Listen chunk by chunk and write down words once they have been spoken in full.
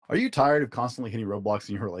Are you tired of constantly hitting roadblocks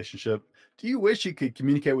in your relationship? Do you wish you could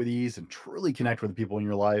communicate with ease and truly connect with the people in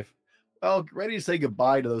your life? Well, get ready to say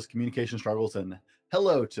goodbye to those communication struggles and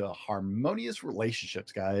hello to harmonious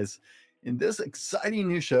relationships, guys. In this exciting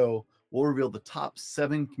new show, we'll reveal the top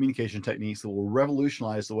 7 communication techniques that will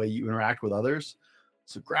revolutionize the way you interact with others.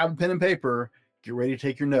 So grab a pen and paper, get ready to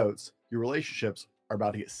take your notes. Your relationships are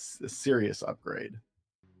about to get a serious upgrade.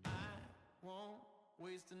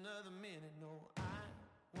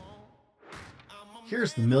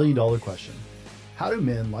 Here's the $1,000,000 question. How do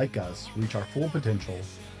men like us reach our full potential,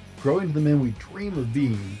 grow into the men we dream of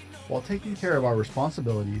being, while taking care of our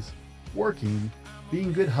responsibilities, working,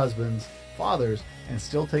 being good husbands, fathers, and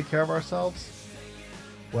still take care of ourselves?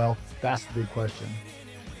 Well, that's the big question.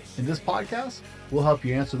 In this podcast, we'll help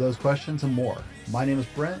you answer those questions and more. My name is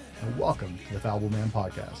Brent, and welcome to the Fallible Man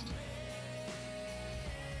Podcast.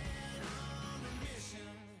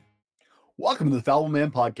 Welcome to the Fallible Man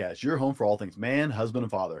Podcast, your home for all things man, husband, and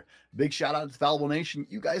father. Big shout out to the Fallible Nation.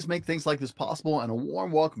 You guys make things like this possible, and a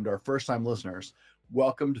warm welcome to our first-time listeners.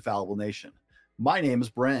 Welcome to Fallible Nation. My name is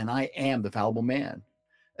Brent, and I am the Fallible Man.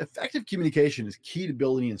 Effective communication is key to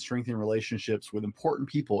building and strengthening relationships with important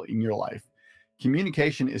people in your life.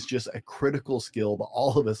 Communication is just a critical skill that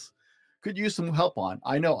all of us could use some help on.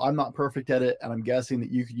 I know I'm not perfect at it, and I'm guessing that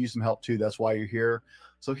you could use some help too. That's why you're here.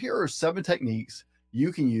 So here are 7 techniques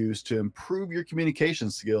you can use to improve your communication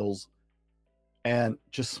skills and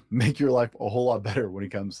just make your life a whole lot better when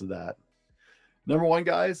it comes to that. Number 1,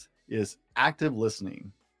 guys, is active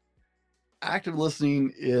listening. Active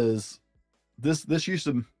listening is this used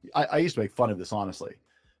to, I used to make fun of this, honestly,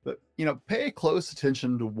 but pay close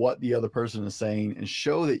attention to what the other person is saying and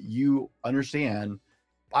show that you understand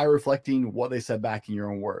by reflecting what they said back in your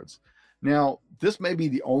own words. Now, this may be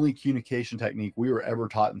the only communication technique we were ever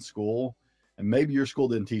taught in school, and maybe your school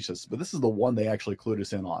didn't teach us, but this is the one they actually clued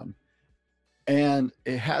us in on. And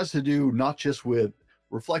it has to do not just with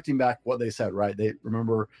reflecting back what they said, right? They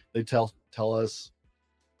tell us,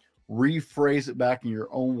 rephrase it back in your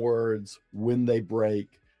own words when they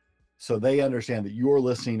break, so they understand that you're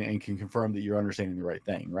listening and can confirm that you're understanding the right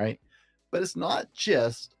thing, right? But it's not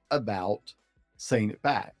just about saying it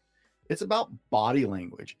back. It's about body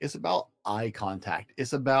language. It's about eye contact.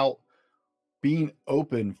 It's about being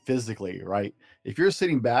open physically, right? If you're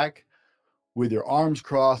sitting back with your arms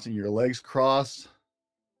crossed and your legs crossed,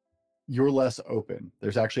 you're less open.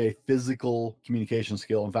 There's actually a physical communication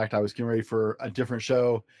skill. In fact, I was getting ready for a different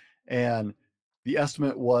show, and the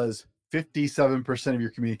estimate was 57% of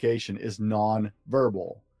your communication is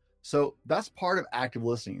non-verbal. So that's part of active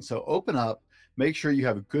listening. So open up, make sure you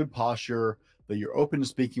have a good posture, that you're open to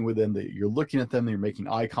speaking with them, that you're looking at them, that you're making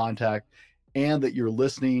eye contact, and that you're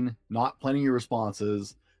listening, not planning your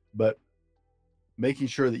responses, but making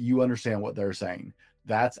sure that you understand what they're saying.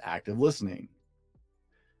 That's active listening,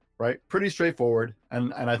 right? Pretty straightforward.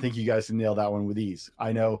 And I think you guys can nail that one with ease.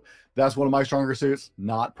 I know that's one of my stronger suits,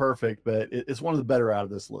 not perfect, but it's one of the better out of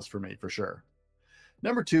this list for me, for sure.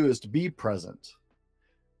 Number 2 is to be present.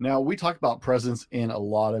 Now, we talk about presence in a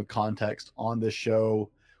lot of context on this show,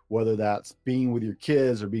 whether that's being with your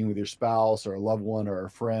kids or being with your spouse or a loved one or a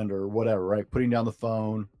friend or whatever, right? Putting down the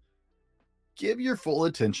phone. Give your full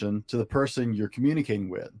attention to the person you're communicating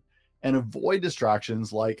with and avoid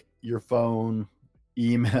distractions like your phone,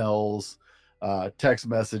 emails, text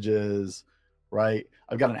messages, right?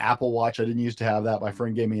 I've got an Apple Watch. I didn't used to have that. My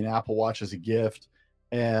friend gave me an Apple Watch as a gift,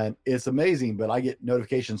 and it's amazing, but I get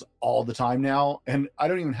notifications all the time now, and I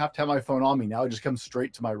don't even have to have my phone on me. Now it just comes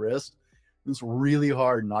straight to my wrist. It's really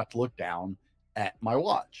hard not to look down at my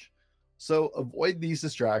watch. So avoid these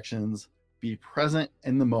distractions. Be present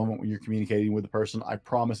in the moment when you're communicating with the person. I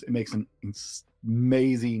promise it makes an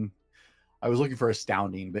amazing, I was looking for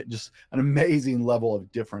astounding, but just an amazing level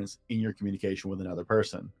of difference in your communication with another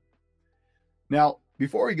person. Now,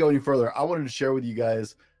 before we go any further, I wanted to share with you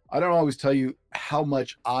guys, I don't always tell you how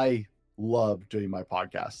much I love doing my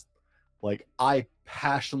podcast. Like, I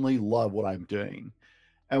passionately love what I'm doing.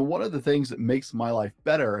 And one of the things that makes my life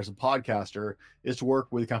better as a podcaster is to work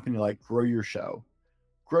with a company like Grow Your Show.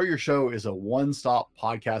 Grow Your Show is a one-stop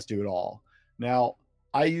podcast do-it-all. Now,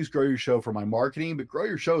 I use Grow Your Show for my marketing, but Grow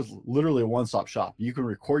Your Show is literally a one-stop shop. You can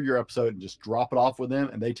record your episode and just drop it off with them,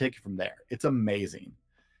 and they take it from there. It's amazing.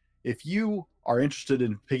 If you are interested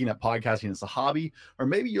in picking up podcasting as a hobby, or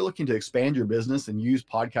maybe you're looking to expand your business and use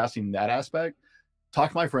podcasting in that aspect,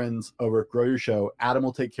 talk to my friends over at Grow Your Show. Adam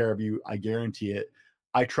will take care of you. I guarantee it.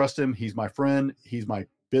 I trust him. He's my friend. He's my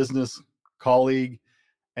business colleague,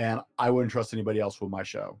 and I wouldn't trust anybody else with my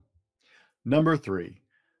show. Number 3,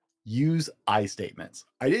 use I statements.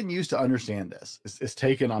 I didn't used to understand this. It's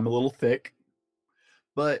taken, I'm a little thick,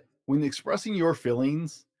 But when expressing your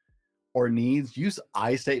feelings or needs, use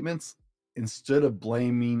I statements instead of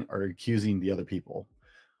blaming or accusing the other people.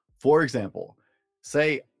 For example,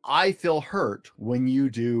 say, I feel hurt when you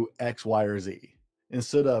do X, Y, or Z,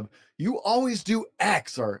 instead of, you always do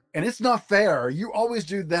X, or, and it's not fair, or you always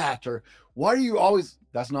do that, or why do you always,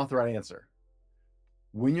 that's not the right answer.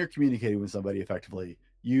 When you're communicating with somebody effectively,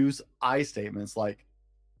 use I statements like,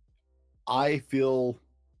 I feel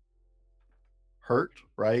hurt,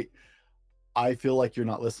 right? I feel like you're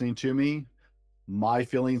not listening to me. My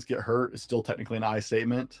feelings get hurt is still technically an I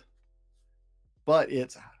statement, but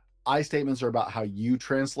it's I statements are about how you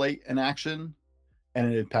translate an action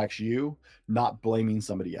and it impacts you, not blaming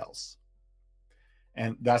somebody else.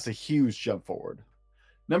 And that's a huge jump forward.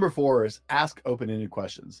 Number 4 is ask open-ended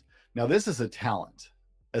questions. Now, this is a talent.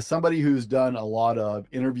 As somebody who's done a lot of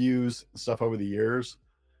interviews and stuff over the years,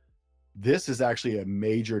 this is actually a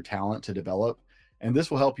major talent to develop. And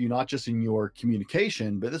this will help you not just in your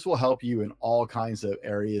communication, but this will help you in all kinds of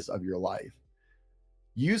areas of your life.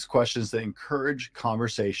 Use questions that encourage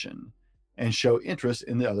conversation and show interest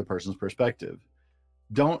in the other person's perspective.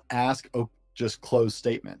 Don't ask just closed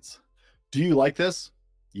statements. Do you like this?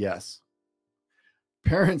 Yes.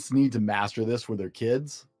 Parents need to master this with their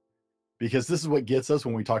kids, because this is what gets us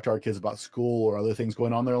when we talk to our kids about school or other things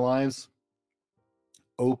going on in their lives.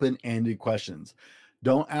 Open-ended questions.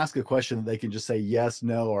 Don't ask a question that they can just say yes,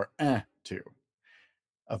 no, or to.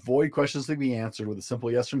 Avoid questions that can be answered with a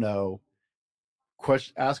simple yes or no.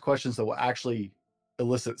 Ask questions that will actually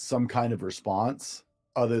elicit some kind of response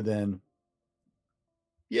other than,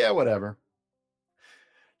 yeah, whatever.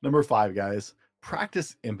 Number 5, guys,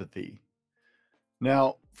 practice empathy.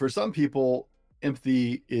 Now, for some people,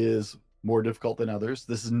 empathy is more difficult than others.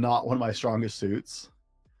 This is not one of my strongest suits,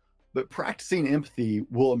 but practicing empathy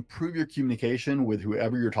will improve your communication with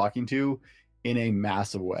whoever you're talking to in a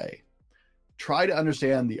massive way. Try to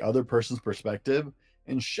understand the other person's perspective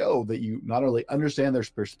and show that you not only understand their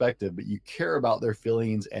perspective, but you care about their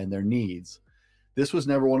feelings and their needs. This was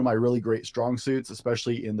never one of my really great strong suits,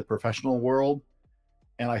 especially in the professional world.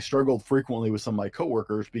 And I struggled frequently with some of my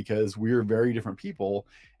coworkers because we were very different people.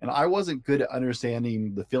 And I wasn't good at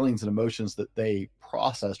understanding the feelings and emotions that they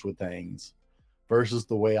processed with things versus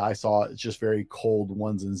the way I saw it. It's just very cold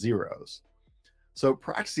ones and zeros. So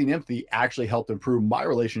practicing empathy actually helped improve my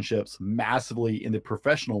relationships massively in the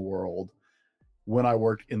professional world when I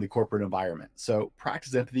worked in the corporate environment. So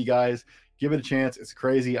practice empathy, guys. Give it a chance. It's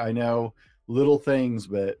crazy, I know. Little things,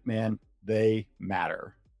 but man, they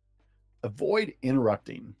matter. Avoid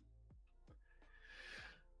interrupting.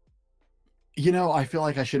 You know, I feel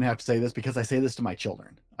like I shouldn't have to say this because I say this to my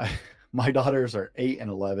children. My daughters are 8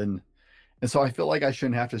 and 11. And so I feel like I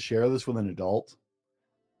shouldn't have to share this with an adult,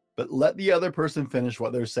 but let the other person finish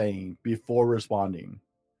what they're saying before responding.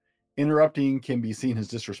 Interrupting can be seen as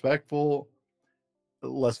disrespectful.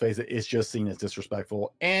 Let's face it, it's just seen as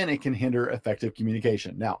disrespectful, and it can hinder effective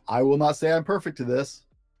communication. Now, I will not say I'm perfect to this.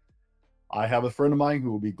 I have a friend of mine who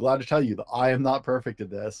will be glad to tell you that I am not perfect at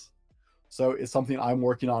this. So it's something I'm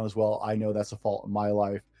working on as well. I know that's a fault in my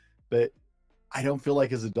life, but I don't feel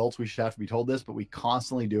like as adults we should have to be told this, but we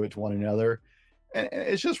constantly do it to one another. And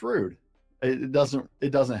it's just rude. It doesn't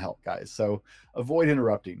help, guys. So avoid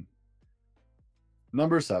interrupting.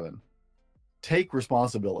 Number 7, take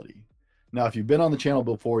responsibility. Now, if you've been on the channel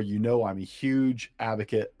before, you know I'm a huge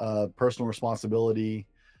advocate of personal responsibility,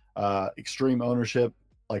 extreme ownership,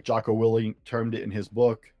 like Jocko Willink termed it in his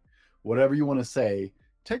book. Whatever you want to say,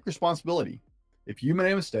 take responsibility. If you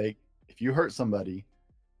made a mistake, if you hurt somebody,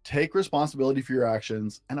 take responsibility for your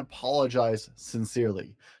actions and apologize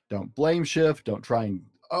sincerely. Don't blame shift. Don't try and,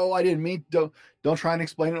 oh, I didn't mean, don't try and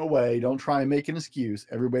explain it away. Don't try and make an excuse.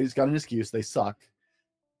 Everybody's got an excuse. They suck.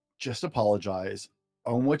 Just apologize,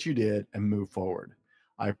 own what you did, and move forward.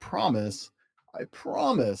 I promise,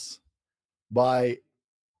 by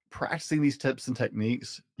practicing these tips and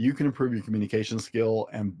techniques, you can improve your communication skill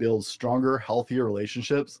and build stronger, healthier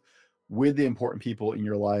relationships with the important people in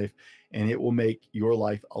your life, and it will make your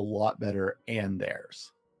life a lot better and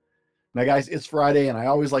theirs. Now, guys, it's Friday, and I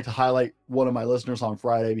always like to highlight one of my listeners on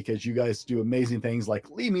Friday because you guys do amazing things like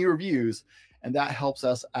leave me reviews, and that helps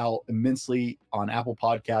us out immensely on Apple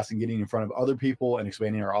Podcasts and getting in front of other people and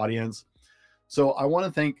expanding our audience. So I want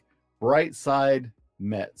to thank Brightside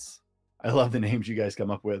Mets. I love the names you guys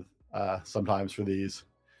come up with sometimes for these.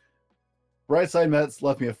 Brightside Mets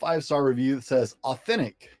left me a 5-star review that says,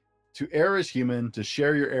 authentic. To err is human, to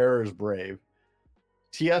share your error is brave.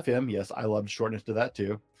 TFM, yes, I love to shorten it to that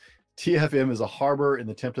too. TFM is a harbor in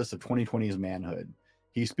the tempest of 2020's manhood.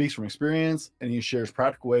 He speaks from experience and he shares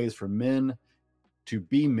practical ways for men to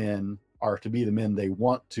be men are to be the men they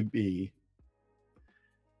want to be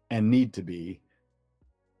and need to be,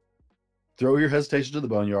 throw your hesitation to the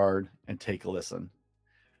boneyard and take a listen.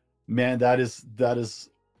 Man, that is,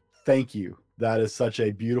 thank you. That is such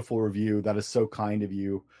a beautiful review. That is so kind of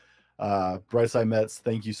you. Brightside Mets,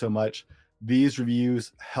 thank you so much. These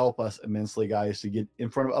reviews help us immensely, guys, to get in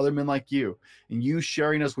front of other men like you. And you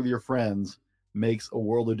sharing us with your friends makes a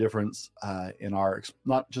world of difference in our,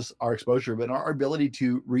 not just our exposure, but in our ability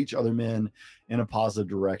to reach other men in a positive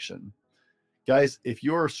direction. Guys, if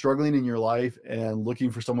you're struggling in your life and looking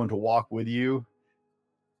for someone to walk with you,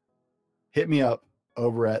 hit me up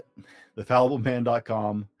over at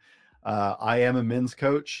thefallibleman.com. I am a men's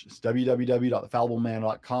coach. It's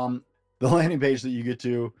www.thefallibleman.com. The landing page that you get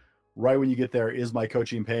to right when you get there is my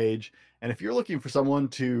coaching page. And if you're looking for someone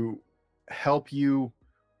to help you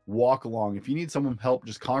walk along, if you need someone help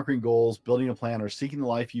just conquering goals, building a plan, or seeking the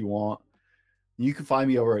life you want, you can find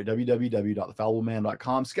me over at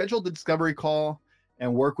www.thefallibleman.com. Schedule the discovery call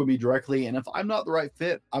and work with me directly. And if I'm not the right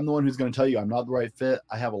fit, I'm the one who's going to tell you I'm not the right fit.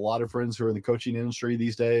 I have a lot of friends who are in the coaching industry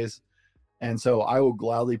these days. And so I will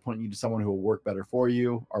gladly point you to someone who will work better for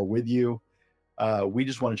you or with you. We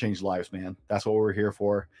just want to change lives, man. That's what we're here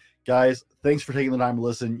for. Guys, thanks for taking the time to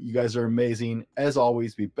listen. You guys are amazing. As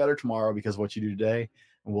always, be better tomorrow because of what you do today.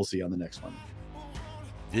 And we'll see you on the next one.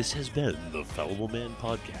 This has been the Fallible Man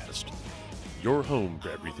Podcast, your home for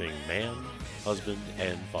everything man, husband,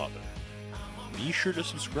 and father. Be sure to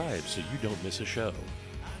subscribe so you don't miss a show.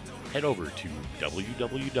 Head over to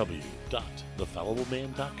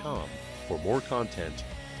www.thefallibleman.com for more content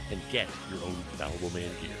and get your own Fallible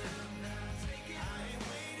Man gear.